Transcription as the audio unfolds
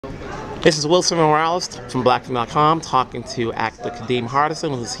This is Wilson Morales from BlackFilm.com talking to actor Kadeem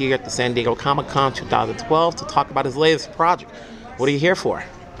Hardison, who's here at the San Diego Comic-Con 2012 to talk about his latest project. What are you here for?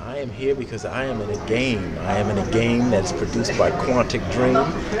 I am here because I am in a game. I am in a game that's produced by Quantic Dream,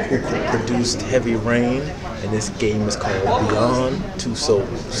 who produced Heavy Rain, and this game is called Beyond Two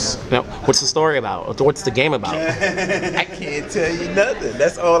Souls. Now, what's the story about? What's the game about? I can't tell you nothing.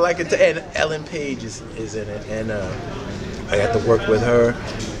 That's all I can tell. And Ellen Page is in it, and I got to work with her,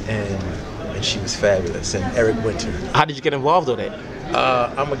 and she was fabulous. And Eric Winter. How did you get involved with it?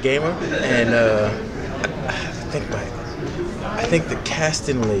 I'm a gamer, and I think the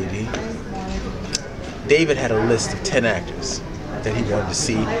casting lady, David had a list of 10 actors that he wanted to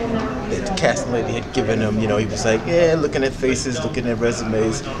see. That the casting lady had given him, he was like, yeah, looking at faces, looking at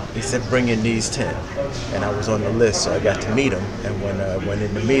resumes. He said, bring in these 10. And I was on the list, so I got to meet him. And when I went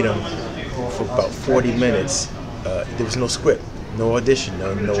in to meet him, for about 40 minutes, there was no script, no audition,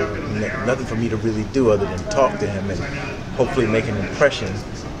 nothing for me to really do other than talk to him and hopefully make an impression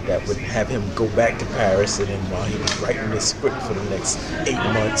that would have him go back to Paris, and then while he was writing this script for the next 8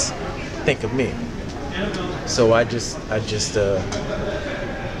 months, think of me. So I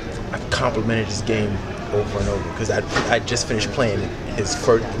complimented his game over and over because I just finished playing his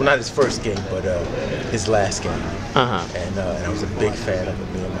first, well, not his first game, but his last game. And I was a big fan of it.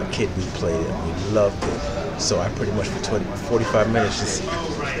 Me and my kid, we played it, and we loved it. So I pretty much for 45 minutes just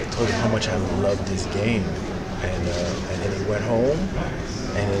told him how much I loved this game, and then he went home.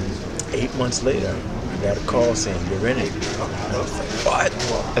 And then 8 months later, I got a call saying, you're in it. And I was like, what?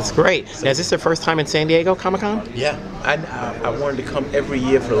 That's great. Now, is this your first time in San Diego Comic-Con? Yeah. I wanted to come every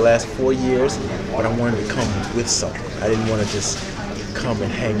year for the last 4 years, but I wanted to come with something. I didn't want to just come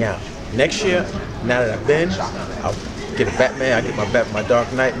and hang out. Next year, now that I've been, I'll get a Batman, I'll get my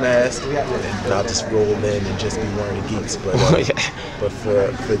Dark Knight mask, and I'll just roll in and just be one of the geeks. But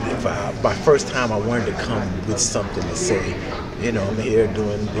for my first time, I wanted to come with something to say, I'm here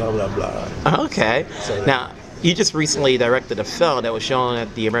doing blah, blah, blah. Okay. So, now, you just recently directed a film that was shown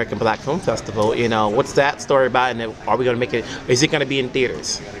at the American Black Film Festival. What's that story about, and are we going to make it, is it going to be in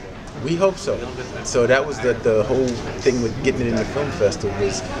theaters? We hope so. So that was the whole thing with getting it in the film festival,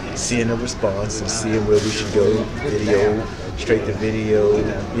 was seeing the response and seeing where we should go, video, straight to video,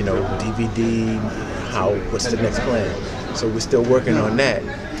 DVD, what's the next plan. So we're still working on that.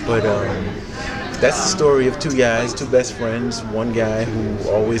 But that's the story of two guys, two best friends, one guy who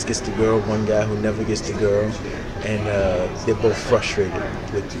always gets the girl, one guy who never gets the girl, and they're both frustrated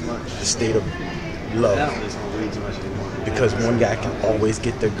with the state of love. Because one guy can always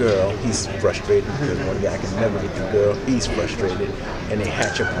get the girl, he's frustrated. Because one guy can never get the girl, he's frustrated. And they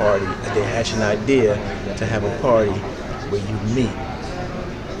hatch a party, they hatch an idea to have a party where you meet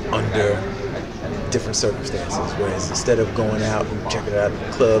under different circumstances. Whereas instead of going out and checking it out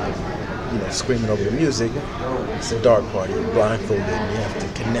at the club, screaming over the music, it's a dark party, you're blindfolded, and you have to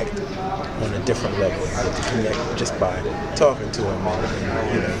connect on a different level. You have to connect just by talking to them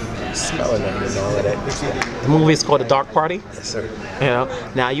and smelling them and all of that. The movie is called The Dark Party? Yes, sir.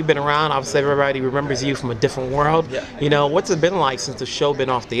 Now you've been around, obviously everybody remembers you from a different world. Yeah. What's it been like since the show been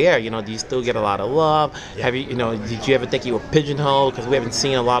off the air? Do you still get a lot of love? Yeah. Have you, did you ever think you were pigeonholed? Because we haven't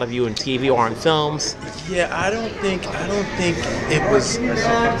seen a lot of you in TV or in films. Yeah, I don't think it was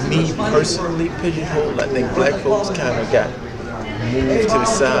me personally pigeonholed. I think black folks kind of got moved to the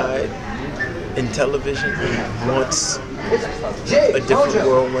side in television once A Different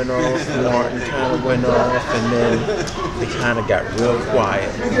World went off, Martin kind of went off, and then they kind of got real quiet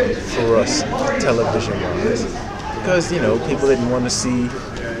for us television-wise. Because, people didn't want to see,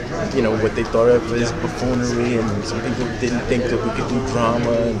 what they thought of as buffoonery, and some people didn't think that we could do drama,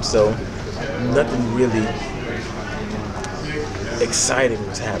 and so nothing really exciting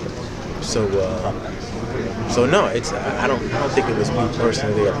was happening. So no, I don't think it was me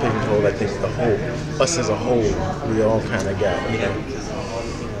personally that got pigeonholed. I think us as a whole, we all kind of got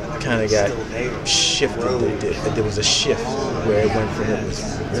shifted. There was a shift where it went from it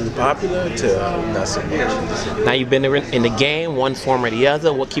was really popular to not so much. Now you've been in the game, one form or the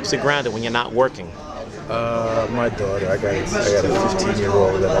other. What keeps you grounded when you're not working? My daughter. I got a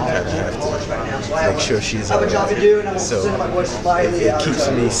 15-year-old that I kind of have to make sure she's all right. So it keeps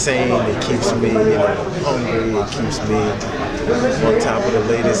me sane. It keeps me hungry. It keeps me on top of the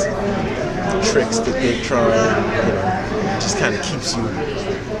latest tricks that they're trying. It just kind of keeps you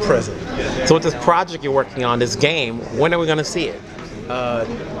present. So with this project you're working on, this game, when are we going to see it?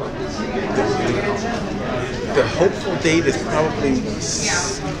 The hopeful date is probably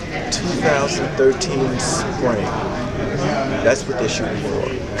 2013 spring. That's what they're shooting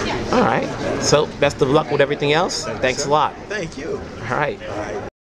for. All right. So best of luck with everything else. Thanks a lot. Thank you. All right.